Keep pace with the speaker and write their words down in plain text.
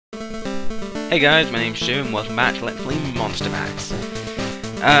Hey guys, my name's Stu and welcome back to Let's Play Monster Max.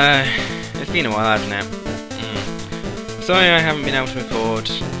 It's been a while, hasn't it? Sorry I haven't been able to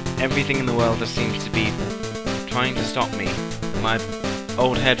record. Everything in the world just seems to be trying to stop me. My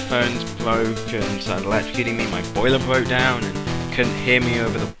old headphones broke and started electrocuting me, my boiler broke down and couldn't hear me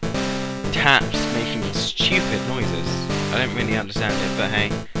over the taps making stupid noises. I don't really understand it, but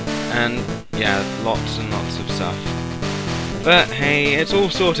hey. And yeah, lots and lots of stuff. But hey, it's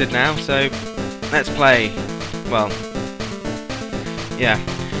all sorted now, so let's play. Well, yeah.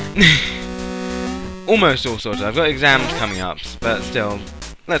 Almost all sorted. I've got exams coming up, but still,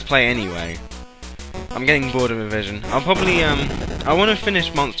 let's play anyway. I'm getting bored of revision. I'll probably, I want to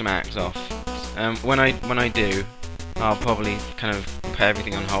finish Monster Max off. When I do, I'll probably kind of put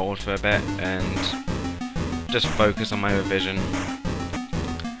everything on hold for a bit and just focus on my revision.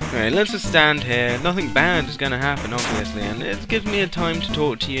 Anyway, let's just stand here. Nothing bad is going to happen, obviously, and it gives me a time to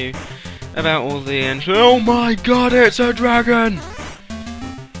talk to you about all the oh my god, it's a dragon!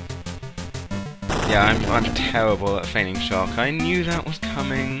 Yeah, I'm terrible at feigning shock. I knew that was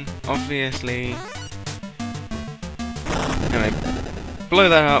coming, obviously. Anyway, blow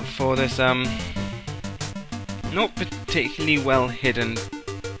that up for this, not particularly well hidden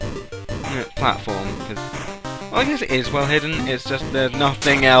platform, because, well, I guess it is well hidden, it's just there's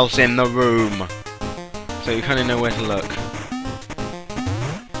nothing else in the room. So you kind of know where to look.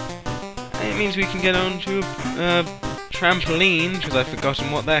 It means we can get onto a trampoline, because I've forgotten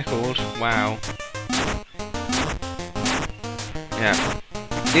what they're called. Wow. Yeah.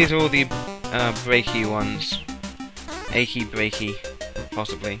 These are all the breaky ones. Achy breaky,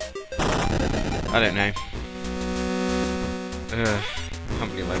 possibly. I don't know. I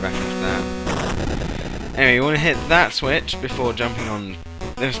can't believe I referenced that. Anyway, you want to hit that switch before jumping on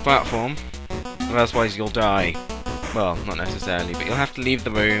this platform, or otherwise you'll die. Well, not necessarily, but you'll have to leave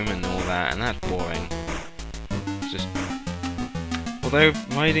the room and all that, and that's boring. It's just... Although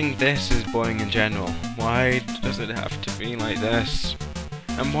riding this is boring in general, why does it have to be like this?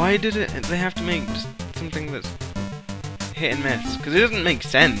 And why did they have to make just something that's hit and miss? Because it doesn't make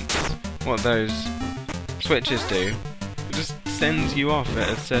sense what those switches do. It just sends you off at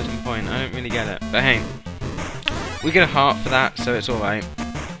a certain point. I don't really get it. But hey, we get a heart for that, so it's alright.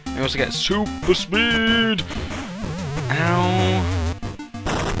 We also get super speed! Ow!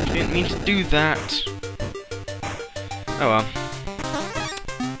 Didn't mean to do that. Oh well.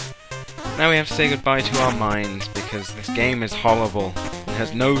 Now we have to say goodbye to our minds, because this game is horrible. It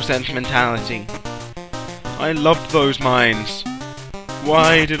has no sentimentality. I loved those mines.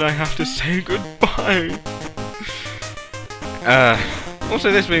 Why did I have to say goodbye? Also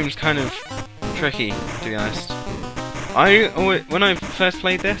this room's kind of tricky, to be honest. When I first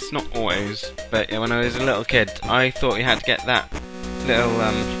played this, not always, but when I was a little kid, I thought you had to get that little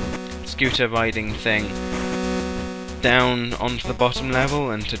scooter riding thing down onto the bottom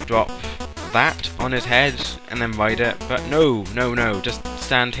level and to drop that on his head and then ride it, but no, just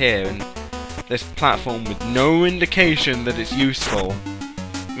stand here and this platform with no indication that it's useful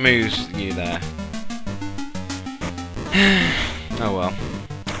moves you there. Oh well.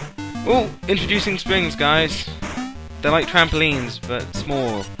 Oh, introducing springs, guys. They're like trampolines, but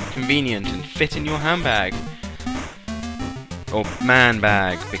small, convenient, and fit in your handbag. Or man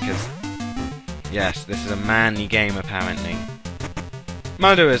bag, because, yes, this is a manly game, apparently.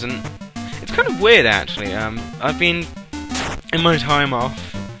 Modo isn't. It's kind of weird, actually. I've been, in my time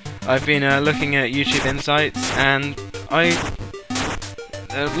off, I've been looking at YouTube Insights, and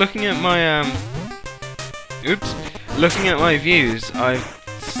looking at my views, I've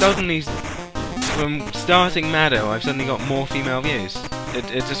suddenly, from starting Mado, I've suddenly got more female views.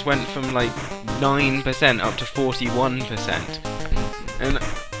 It just went from like 9% up to 41%. And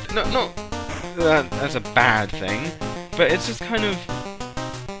not that's a bad thing, but it's just kind of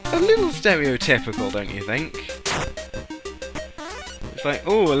a little stereotypical, don't you think? It's like,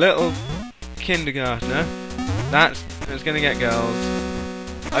 oh, a little kindergartner. It's gonna get girls.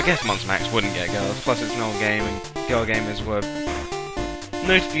 I guess Monster Max wouldn't get girls, plus it's an old game and girl gamers were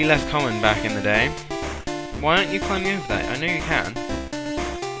notably less common back in the day. Why aren't you climbing over that? I know you can.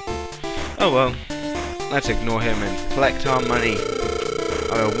 Oh well. Let's ignore him and collect our money.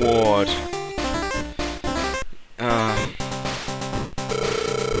 Our reward.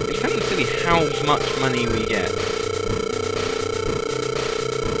 It's kind of silly how much money we get.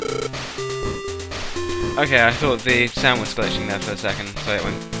 Okay, I thought the sound was glitching there for a second, so it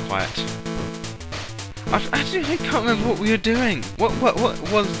went quiet. I can't remember what we were doing. What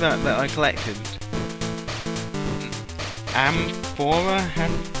was that I collected? Amphora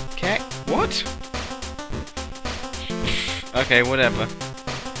and kek? What? Okay, whatever.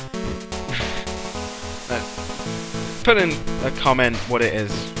 put in a comment what it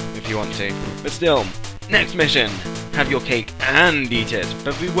is if you want to. But still, next mission. Have your cake and eat it,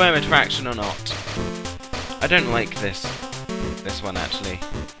 but beware attraction or not. I don't like this one actually.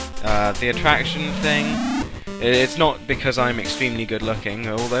 The attraction thing, it's not because I'm extremely good looking,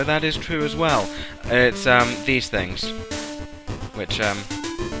 although that is true as well. It's these things, which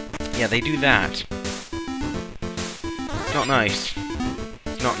yeah, they do that. It's not nice.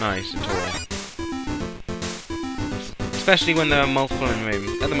 It's not nice at all. Especially when there are multiple in the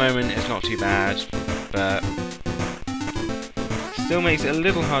room. At the moment, it's not too bad, but still makes it a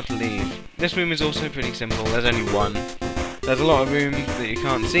little hard to leave. This room is also pretty simple. There's only one. There's a lot of rooms that you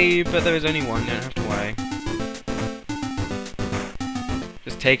can't see, but there is only one. You don't have to worry.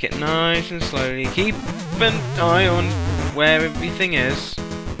 Just take it nice and slowly. Keep an eye on where everything is.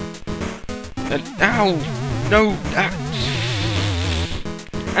 And ow! No! Ah.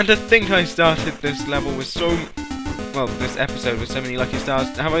 And to think I started this level with so... well, this episode with so many lucky stars.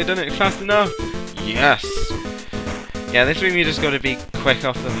 Have I done it fast enough? Yes! Yeah, this room you just gotta be quick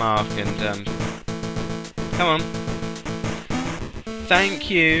off the mark and, come on. Thank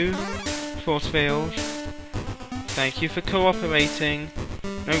you, Force Field. Thank you for cooperating.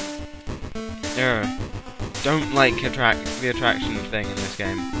 Nope. Don't like the attraction thing in this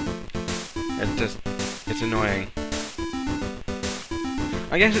game. It's annoying.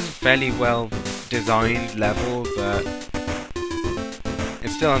 I guess it's a fairly well designed level, but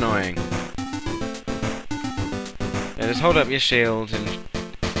it's still annoying. Yeah, just hold up your shield and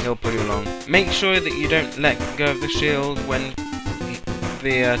he'll pull you along. Make sure that you don't let go of the shield when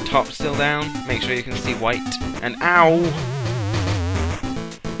the top's still down. Make sure you can see white. And ow!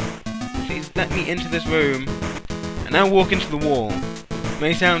 Please let me into this room. And now walk into the wall.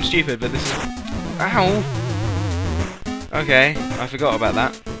 May sound stupid, but this is... ow! Okay, I forgot about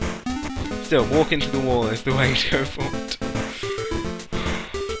that. Still, walk into the wall is the way to go forward.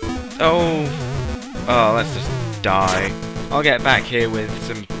 Oh! Oh, let's just die. I'll get back here with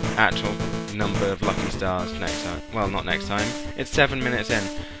some actual number of lucky stars next time. Well, not next time. It's 7 minutes in.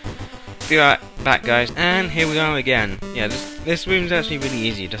 Be right back, guys. And here we go again. Yeah, this room's actually really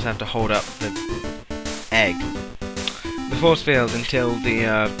easy. You just have to hold up the egg. The force field until the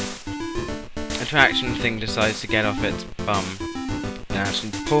attraction thing decides to get off its bum. And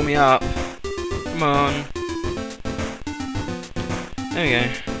actually pull me up. Come on. There we go.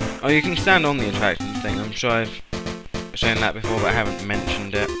 Oh, you can stand on the attraction thing. I'm sure I've shown that before, but I haven't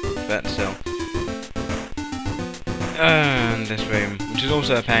mentioned it. But still. And this room, which is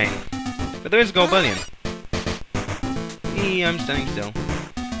also a pain. But there is a gold bullion. I'm standing still.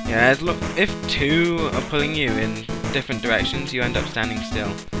 Yeah, look, if two are pulling you in different directions, you end up standing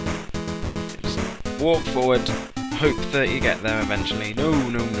still. Just walk forward, hope that you get there eventually. No,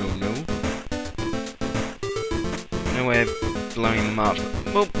 no, no, no. No way of blowing them up.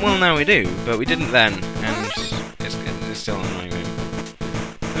 Well, now we do, but we didn't then, and it's still an annoying room.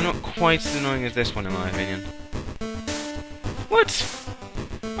 They're not quite as annoying as this one, in my opinion. What?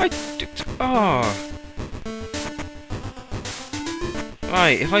 Oh.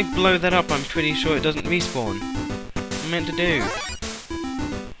 Right, if I blow that up, I'm pretty sure it doesn't respawn. What am I meant to do?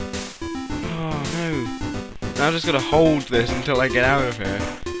 Oh, no. Now I've just got to hold this until I get out of here.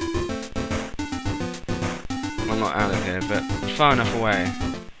 Well, not out of here, but far enough away.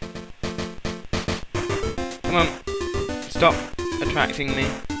 Come on. Stop attracting me.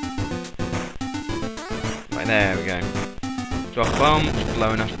 Right, there we go. Drop a bomb,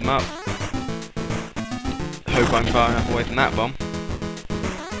 blow enough of them up. Hope I'm far enough away from that bomb.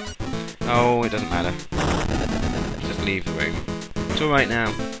 Oh, it doesn't matter. Just leave the room. It's alright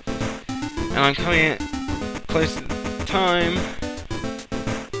now. And I'm coming close to the time.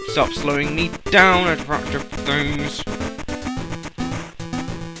 Stop slowing me down, attractive things.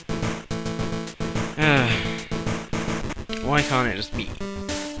 Why can't it just be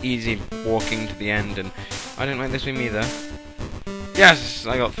easy walking to the end? And I don't like this room either. Yes!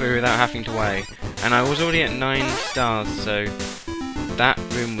 I got through without having to wait. And I was already at 9 stars, so that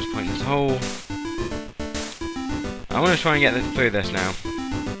room was pointless. Oh, I want to try and get through this now.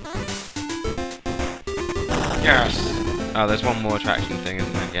 Yes! Oh, there's one more attraction thing,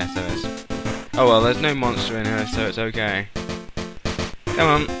 isn't there? Yes, there is. Oh well, there's no monster in here, so it's okay. Come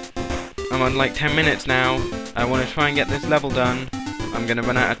on. I'm on like 10 minutes now. I want to try and get this level done. I'm going to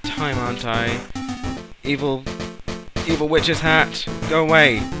run out of time, aren't I? Evil witch's hat, go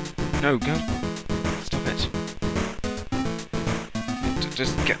away. No, go. Stop it.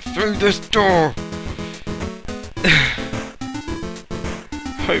 Just get through this door.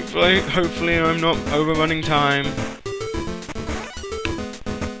 Hopefully I'm not overrunning time.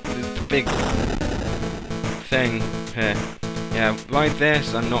 This is the big thing here. Yeah, like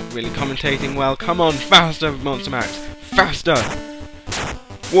this. I'm not really commentating well. Come on, faster, Monster Max! Faster!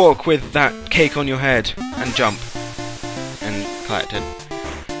 Walk with that cake on your head and jump. And collect it.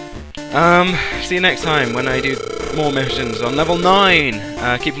 See you next time when I do more missions on level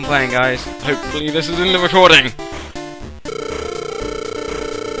 9. Keep on playing, guys. Hopefully this is in the recording.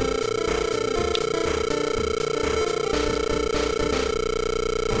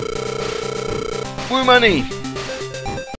 Woo money!